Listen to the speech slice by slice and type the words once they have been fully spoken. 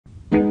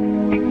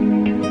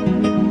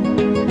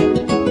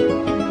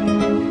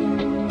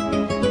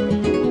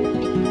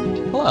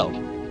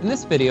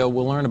video,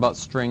 we'll learn about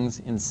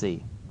strings in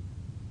C.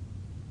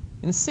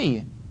 In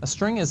C, a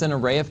string is an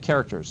array of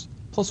characters,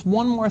 plus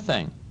one more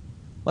thing.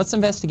 Let's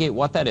investigate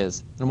what that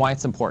is and why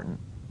it's important.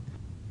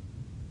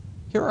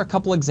 Here are a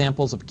couple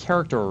examples of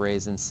character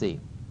arrays in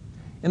C.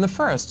 In the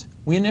first,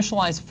 we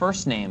initialize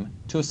first name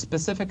to a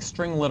specific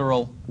string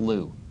literal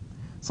Lou.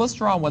 So let's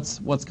draw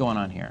what's going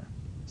on here.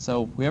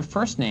 So we have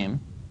first name,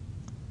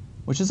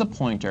 which is a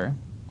pointer.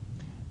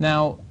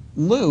 Now,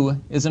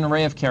 Lou is an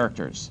array of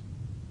characters.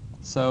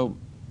 So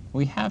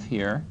we have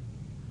here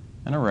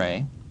an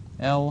array,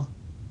 L-O-U.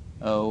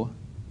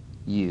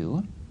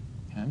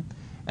 Okay?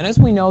 And as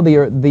we know,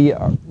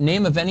 the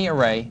name of any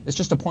array is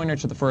just a pointer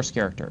to the first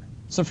character.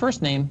 So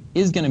first name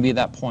is going to be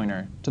that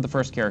pointer to the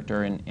first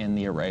character in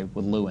the array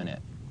with Lou in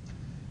it.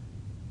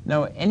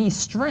 Now, any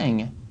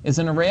string is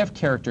an array of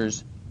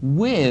characters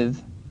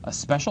with a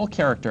special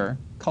character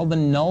called the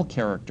null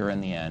character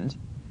in the end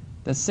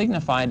that's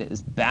signified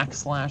as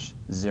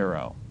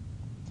 \0.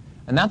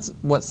 And that's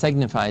what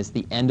signifies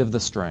the end of the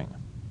string.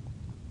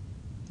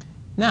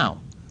 Now,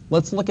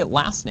 let's look at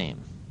last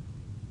name.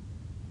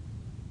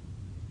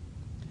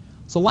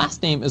 So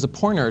last name is a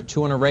pointer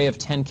to an array of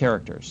 10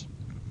 characters.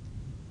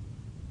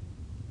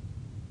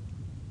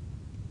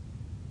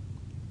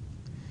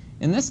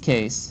 In this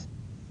case,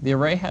 the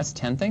array has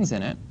 10 things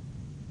in it,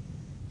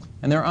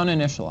 and they're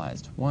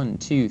uninitialized. 1,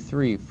 2,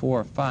 3,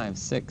 4, 5,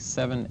 6,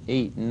 7,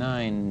 8,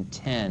 9,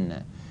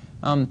 10.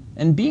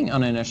 And being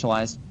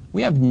uninitialized,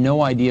 we have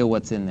no idea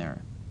what's in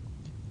there.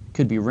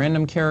 Could be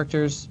random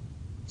characters.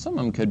 Some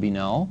of them could be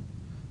null.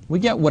 We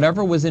get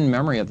whatever was in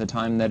memory at the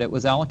time that it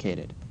was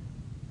allocated.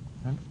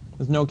 Okay?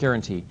 There's no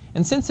guarantee.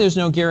 And since there's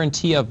no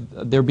guarantee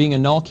of there being a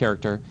null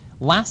character,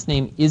 last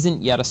name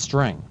isn't yet a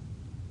string.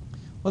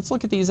 Let's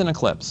look at these in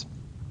Eclipse.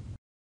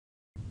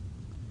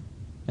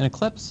 In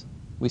Eclipse,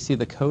 we see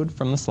the code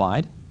from the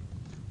slide.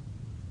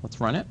 Let's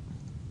run it.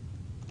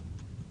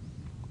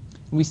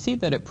 We see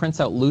that it prints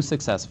out Lou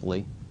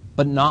successfully,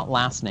 but not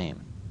last name.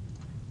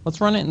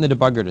 Let's run it in the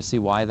debugger to see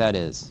why that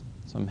is.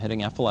 So I'm hitting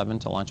F11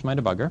 to launch my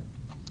debugger.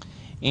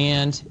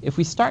 And if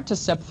we start to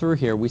step through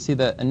here, we see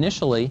that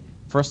initially,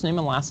 first name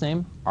and last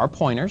name are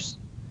pointers.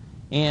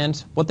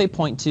 And what they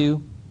point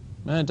to,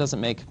 it doesn't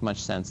make much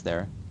sense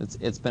there.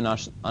 It's been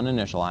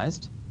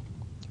uninitialized.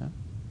 Okay.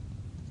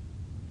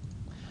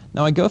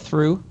 Now I go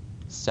through,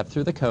 step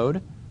through the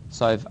code.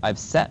 So I've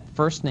set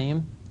first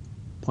name,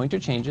 pointer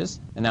changes,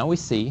 and now we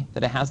see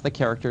that it has the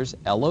characters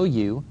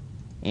LOU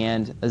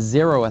and a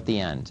 0 at the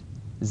end.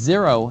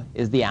 0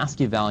 is the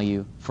ASCII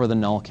value for the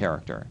null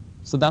character.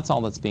 So that's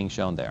all that's being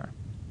shown there.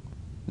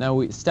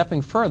 Now,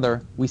 stepping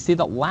further, we see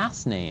that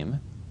last name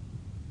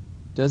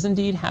does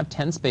indeed have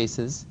 10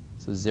 spaces,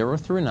 so 0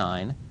 through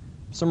 9,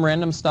 some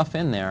random stuff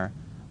in there,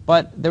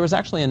 but there was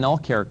actually a null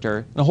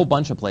character in a whole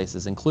bunch of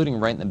places, including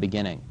right in the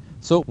beginning.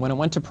 So when it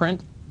went to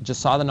print, it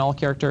just saw the null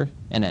character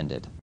and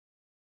ended.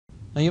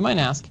 Now you might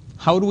ask,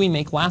 how do we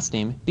make last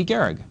name be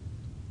Gehrig?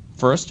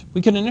 First,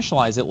 we could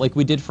initialize it like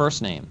we did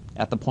first name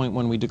at the point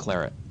when we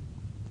declare it.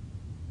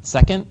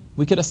 Second,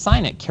 we could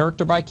assign it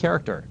character by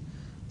character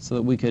so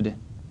that we could,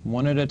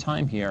 one at a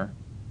time here,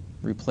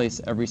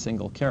 replace every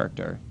single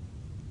character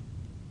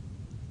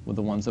with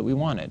the ones that we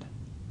wanted,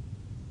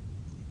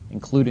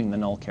 including the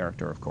null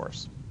character, of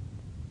course.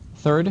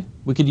 Third,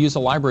 we could use a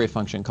library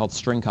function called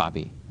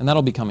strcpy, and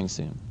that'll be coming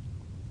soon.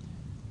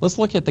 Let's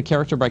look at the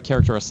character by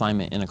character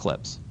assignment in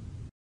Eclipse.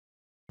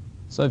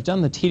 So I've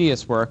done the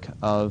tedious work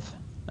of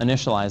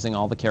initializing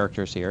all the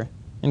characters here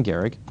in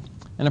Gehrig,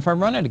 and if I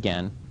run it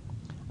again,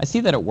 I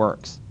see that it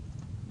works.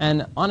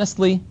 And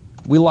honestly,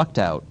 we lucked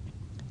out.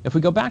 If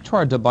we go back to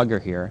our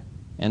debugger here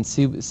and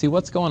see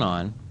what's going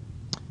on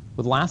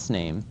with last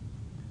name,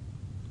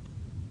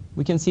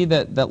 we can see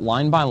that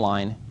line by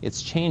line,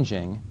 it's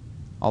changing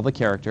all the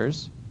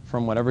characters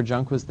from whatever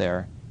junk was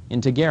there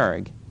into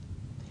Gehrig.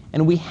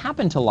 And we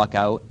happen to luck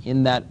out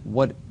in that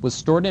what was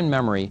stored in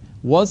memory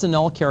was a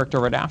null character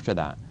right after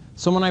that.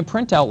 So when I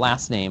print out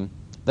last name,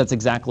 that's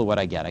exactly what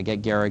I get. I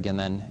get Gehrig, and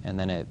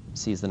then it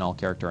sees the null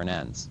character and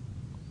ends.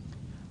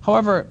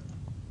 However,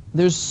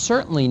 there's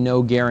certainly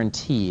no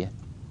guarantee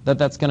that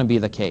that's going to be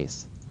the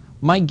case.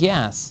 My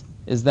guess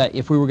is that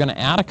if we were going to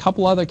add a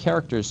couple other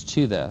characters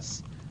to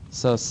this,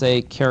 so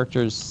say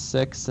characters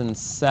 6 and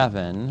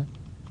 7,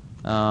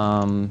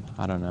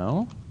 I don't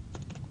know,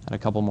 add a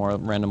couple more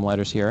random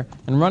letters here,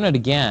 and run it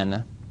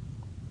again.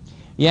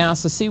 Yeah,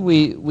 so see,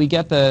 we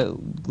get the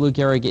Lou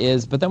Gehrig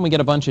is, but then we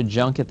get a bunch of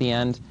junk at the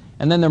end,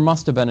 and then there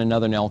must have been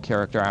another null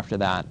character after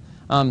that.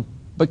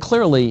 But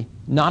clearly,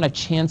 not a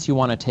chance you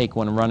want to take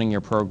when running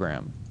your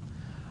program.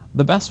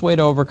 The best way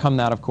to overcome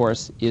that, of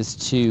course, is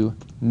to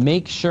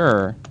make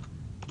sure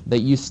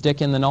that you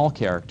stick in the null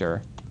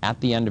character at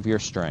the end of your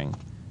string,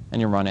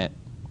 and you run it,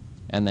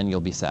 and then you'll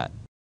be set.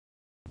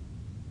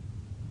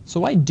 So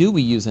why do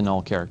we use a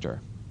null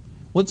character?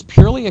 Well, it's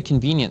purely a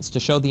convenience to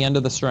show the end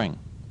of the string.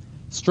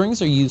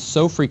 Strings are used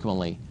so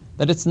frequently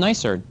that it's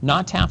nicer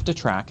not to have to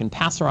track and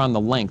pass around the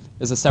length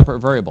as a separate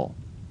variable.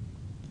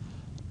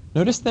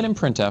 Notice that in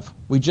printf,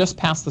 we just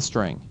pass the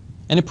string,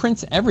 and it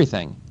prints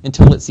everything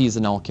until it sees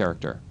a null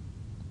character.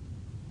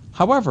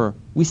 However,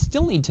 we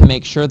still need to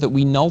make sure that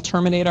we null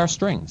terminate our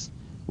strings,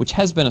 which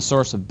has been a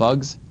source of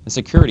bugs and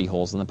security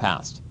holes in the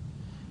past.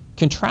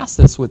 Contrast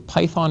this with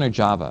Python or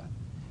Java.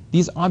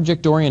 These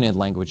object-oriented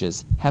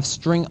languages have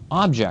string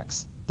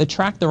objects that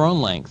track their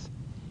own length,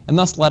 and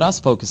thus let us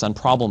focus on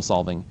problem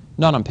solving,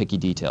 not on picky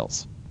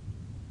details.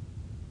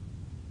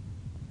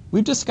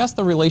 We've discussed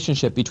the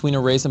relationship between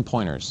arrays and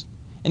pointers,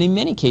 and in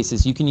many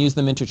cases you can use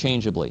them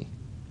interchangeably.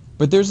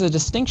 But there's a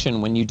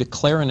distinction when you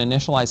declare and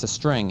initialize a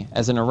string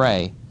as an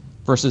array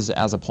versus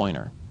as a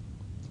pointer.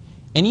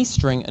 Any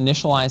string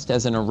initialized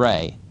as an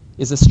array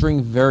is a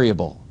string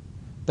variable.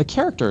 The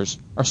characters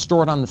are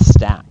stored on the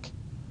stack.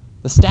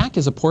 The stack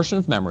is a portion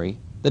of memory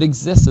that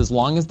exists as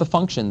long as the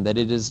function that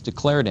it is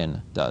declared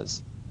in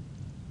does.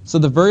 So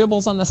the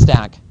variables on the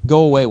stack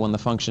go away when the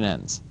function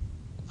ends.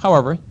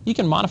 However, you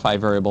can modify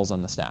variables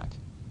on the stack.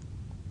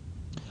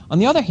 On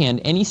the other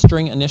hand, any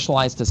string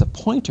initialized as a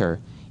pointer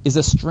is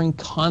a string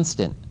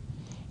constant,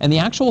 and the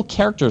actual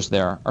characters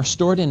there are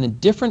stored in a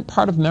different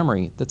part of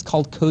memory that's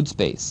called code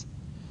space.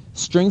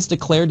 Strings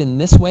declared in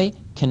this way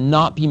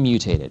cannot be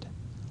mutated.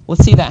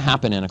 Let's see that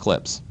happen in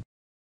Eclipse.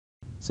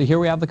 So here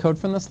we have the code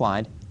from the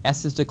slide.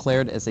 S is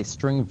declared as a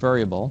string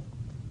variable.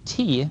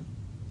 T,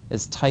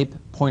 as type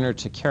pointer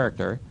to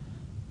character,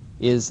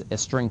 is a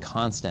string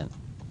constant.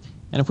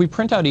 And if we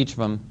print out each of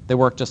them, they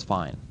work just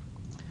fine.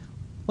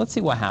 Let's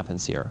see what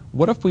happens here.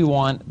 What if we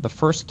want the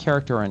first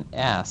character in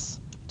S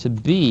to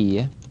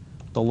be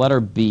the letter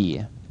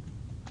B?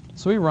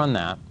 So we run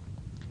that,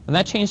 and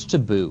that changed to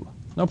boo.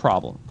 No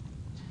problem.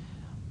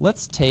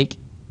 Let's take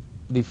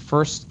the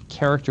first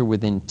character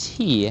within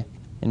T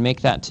and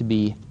make that to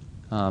be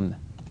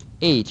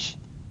H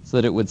so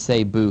that it would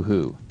say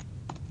boo-hoo.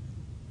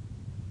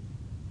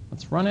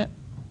 Let's run it.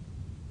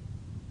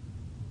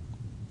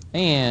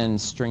 And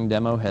string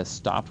demo has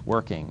stopped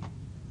working.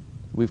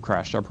 We've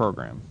crashed our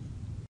program.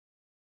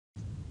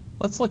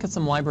 Let's look at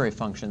some library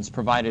functions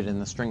provided in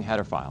the string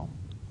header file.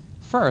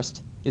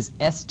 First is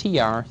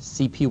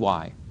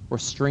strcpy, or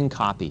string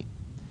copy.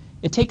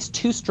 It takes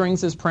two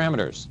strings as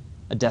parameters,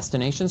 a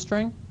destination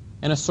string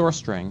and a source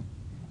string,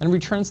 and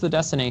returns the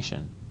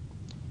destination.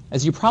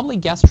 As you probably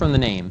guessed from the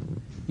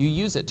name, you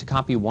use it to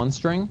copy one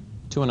string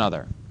to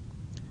another.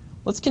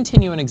 Let's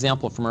continue an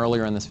example from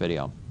earlier in this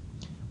video.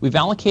 We've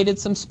allocated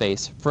some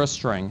space for a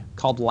string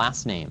called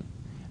last name,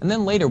 and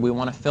then later we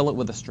want to fill it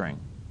with a string.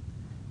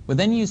 We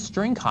then use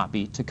string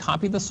copy to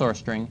copy the source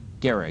string,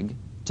 Gehrig,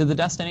 to the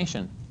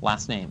destination,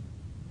 last name.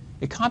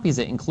 It copies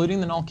it,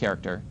 including the null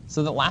character,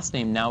 so that last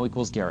name now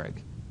equals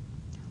Gehrig.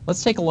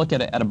 Let's take a look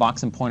at a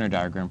box and pointer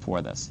diagram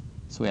for this.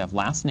 So we have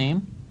last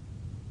name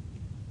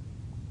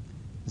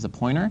as a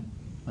pointer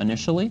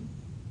initially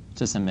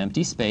to some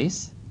empty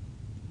space,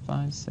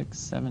 5, 6,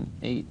 7,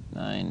 8,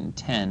 9,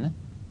 10.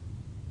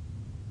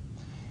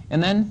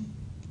 And then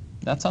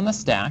that's on the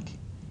stack.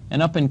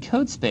 And up in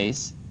code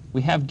space,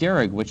 we have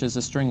Gehrig, which is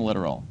a string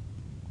literal.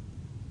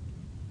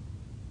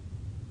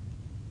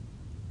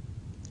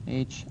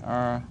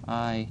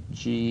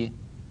 HRIG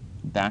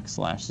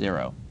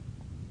 \0.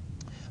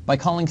 By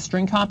calling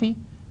string copy,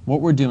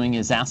 what we're doing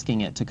is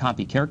asking it to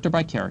copy character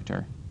by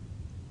character,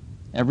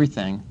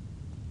 everything,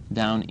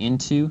 down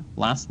into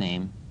last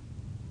name,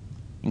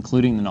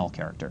 including the null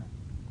character.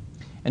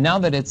 And now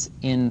that it's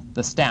in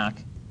the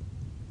stack,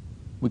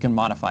 we can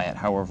modify it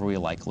however we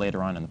like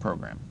later on in the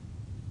program.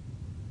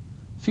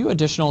 A few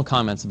additional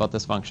comments about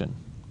this function.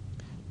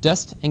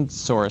 Dest and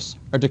source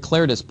are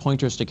declared as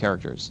pointers to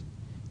characters.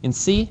 In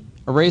C,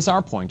 arrays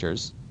are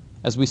pointers,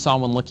 as we saw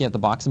when looking at the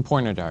box and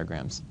pointer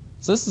diagrams.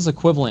 So this is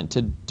equivalent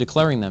to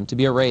declaring them to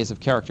be arrays of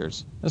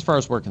characters, as far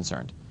as we're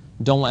concerned.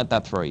 Don't let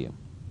that throw you.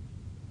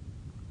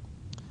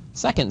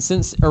 Second,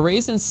 since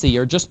arrays in C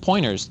are just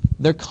pointers,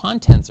 their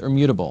contents are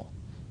mutable.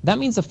 That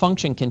means a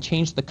function can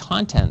change the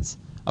contents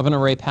of an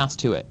array passed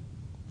to it.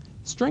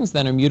 Strings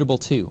then are mutable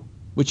too,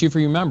 which if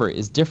you remember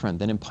is different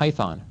than in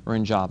Python or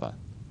in Java.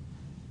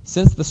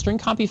 Since the string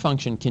copy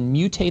function can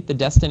mutate the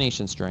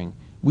destination string,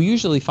 we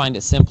usually find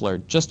it simpler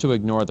just to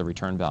ignore the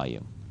return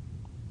value.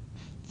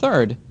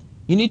 Third,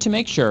 you need to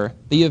make sure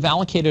that you have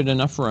allocated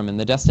enough room in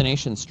the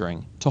destination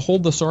string to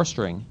hold the source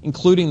string,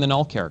 including the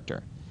null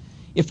character.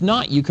 If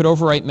not, you could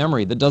overwrite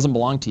memory that doesn't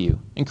belong to you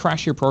and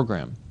crash your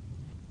program.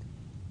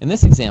 In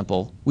this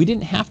example, we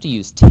didn't have to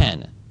use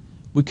 10.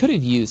 We could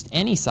have used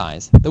any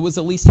size that was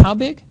at least how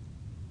big?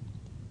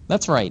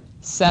 That's right,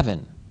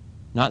 7,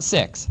 not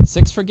 6.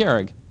 6 for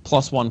Gehrig,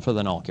 plus 1 for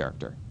the null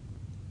character.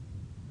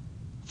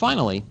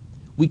 Finally,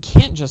 we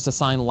can't just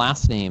assign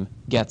last name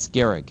gets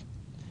Gehrig,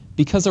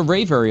 because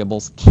array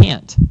variables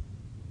can't.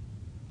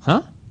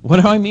 Huh?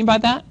 What do I mean by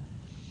that?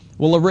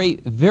 Well, array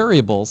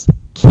variables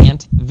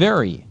can't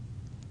vary.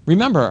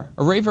 Remember,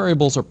 array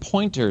variables are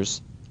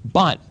pointers,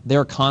 but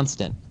they're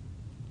constant.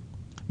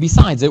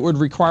 Besides, it would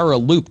require a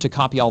loop to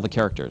copy all the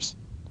characters.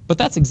 But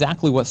that's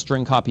exactly what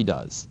string copy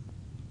does.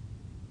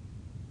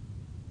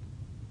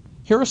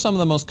 Here are some of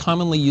the most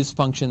commonly used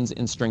functions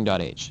in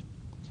string.h.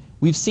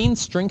 We've seen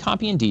string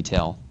copy in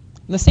detail,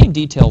 and the same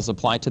details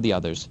apply to the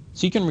others,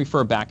 so you can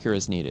refer back here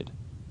as needed.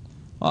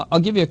 I'll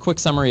give you a quick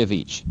summary of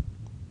each.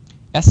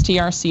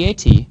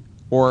 strcat,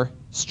 or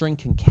string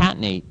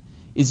concatenate,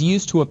 is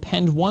used to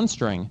append one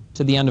string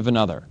to the end of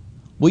another.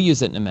 We'll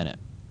use it in a minute.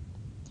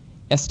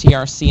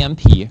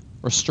 strcmp,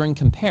 or string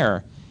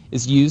compare,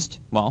 is used,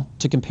 well,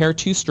 to compare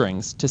two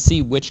strings to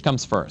see which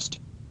comes first.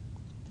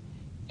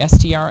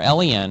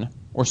 strlen,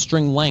 or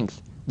string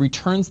length,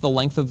 returns the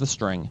length of the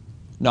string,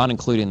 not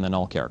including the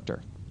null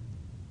character.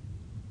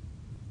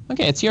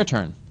 Okay, it's your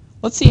turn.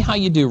 Let's see how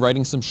you do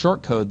writing some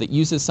short code that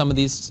uses some of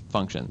these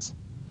functions.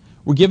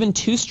 We're given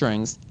two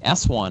strings,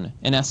 s1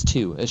 and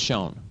s2, as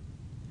shown.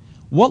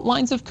 What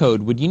lines of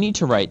code would you need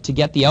to write to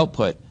get the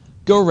output,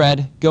 go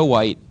red, go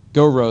white,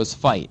 go rose,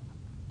 fight,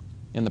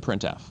 in the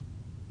printf?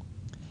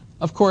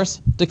 Of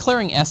course,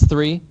 declaring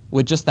s3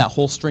 with just that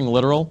whole string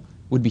literal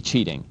would be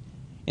cheating.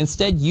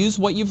 Instead, use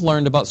what you've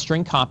learned about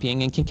string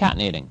copying and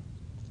concatenating.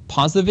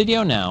 Pause the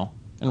video now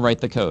and write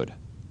the code.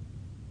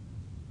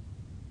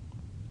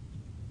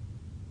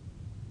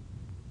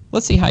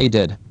 Let's see how you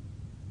did.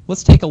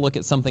 Let's take a look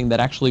at something that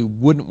actually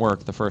wouldn't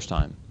work the first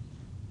time.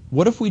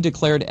 What if we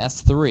declared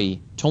s3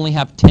 to only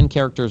have 10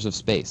 characters of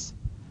space?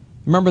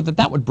 Remember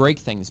that would break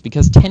things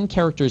because 10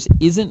 characters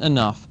isn't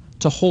enough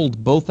to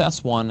hold both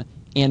s1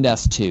 and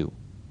s2.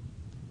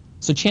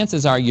 So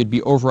chances are you'd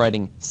be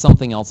overwriting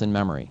something else in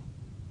memory.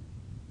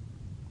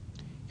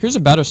 Here's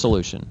a better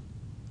solution.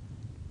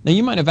 Now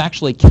you might have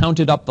actually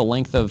counted up the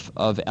length of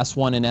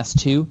s1 and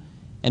s2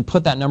 and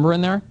put that number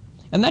in there,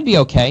 and that'd be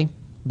okay,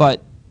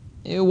 but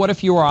what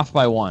if you were off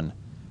by 1?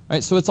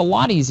 Right, so it's a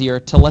lot easier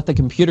to let the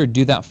computer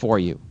do that for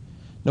you.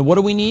 Now what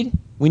do we need?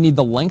 We need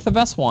the length of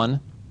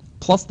s1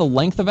 plus the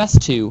length of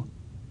s2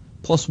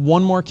 plus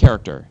one more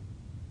character.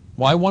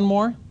 Why one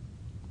more?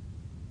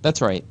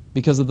 That's right,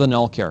 because of the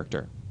null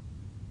character.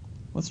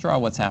 Let's draw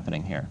what's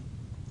happening here.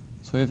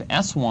 So we have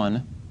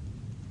s1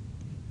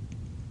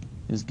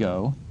 is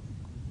go,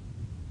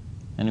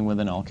 ending with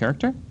a null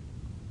character.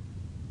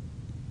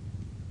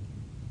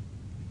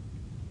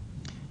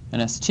 And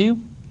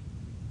s2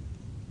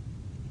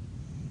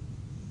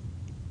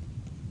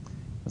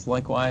 is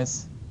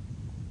likewise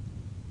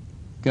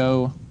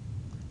go,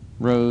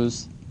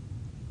 rose,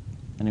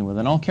 ending with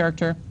a null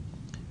character.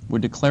 We're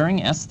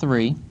declaring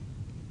s3.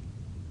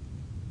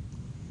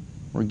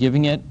 We're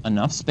giving it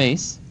enough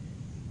space.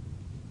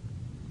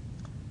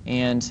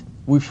 And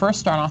we first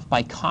start off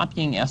by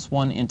copying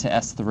s1 into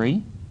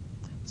s3.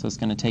 So it's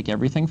going to take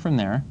everything from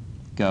there,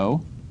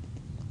 go,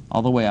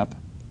 all the way up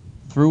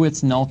through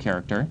its null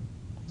character.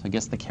 So I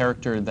guess the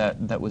character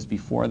that was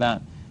before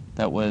that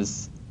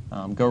was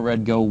go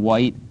red, go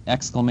white,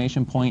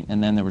 exclamation point,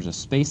 and then there was a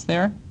space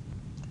there.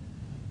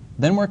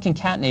 Then we're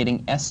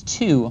concatenating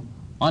s2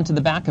 onto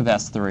the back of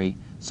s3.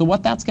 So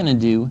what that's going to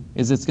do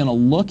is it's going to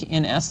look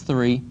in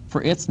s3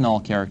 for its null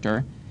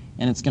character,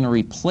 and it's going to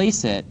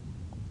replace it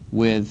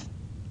with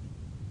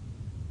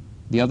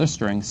the other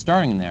string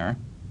starting there.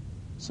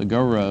 So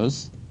go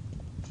rose,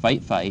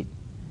 fight, fight.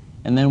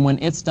 And then when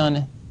it's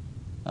done,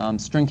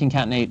 string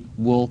concatenate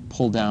will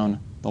pull down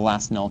the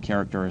last null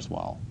character as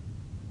well.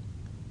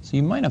 So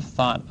you might have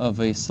thought of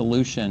a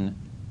solution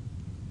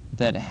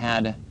that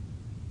had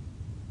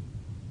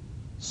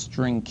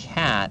string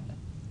cat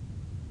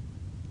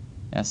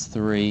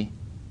s3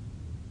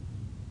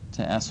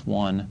 to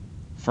s1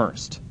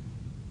 first.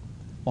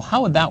 Well,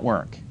 how would that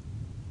work?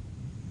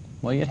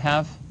 Well, you'd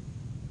have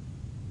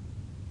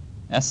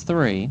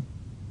s3.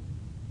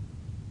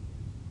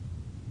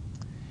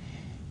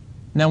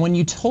 Now, when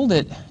you told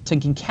it to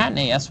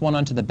concatenate s1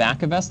 onto the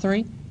back of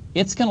s3,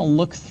 it's going to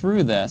look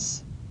through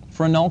this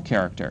for a null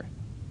character.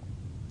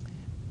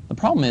 The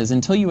problem is,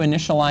 until you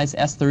initialize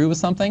s3 with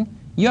something,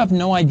 you have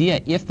no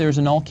idea if there's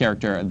a null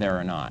character there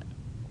or not.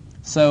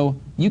 So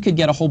you could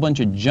get a whole bunch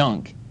of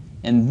junk,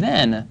 and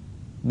then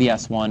the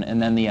s1,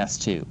 and then the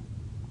s2.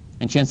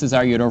 And chances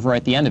are you'd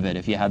overwrite the end of it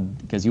if you had,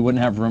 because you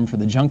wouldn't have room for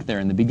the junk there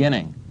in the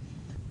beginning.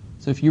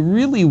 So if you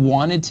really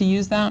wanted to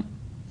use that,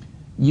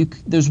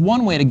 there's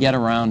one way to get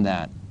around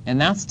that, and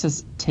that's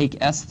to take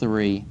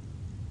s3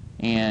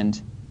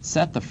 and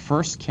set the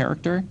first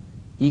character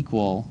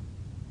equal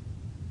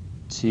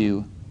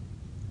to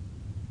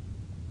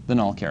the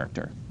null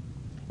character.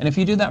 And if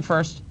you do that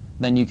first,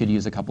 then you could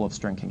use a couple of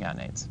string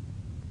concatenates.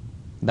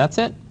 That's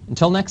it.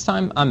 Until next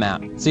time, I'm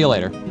Matt. See you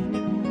later.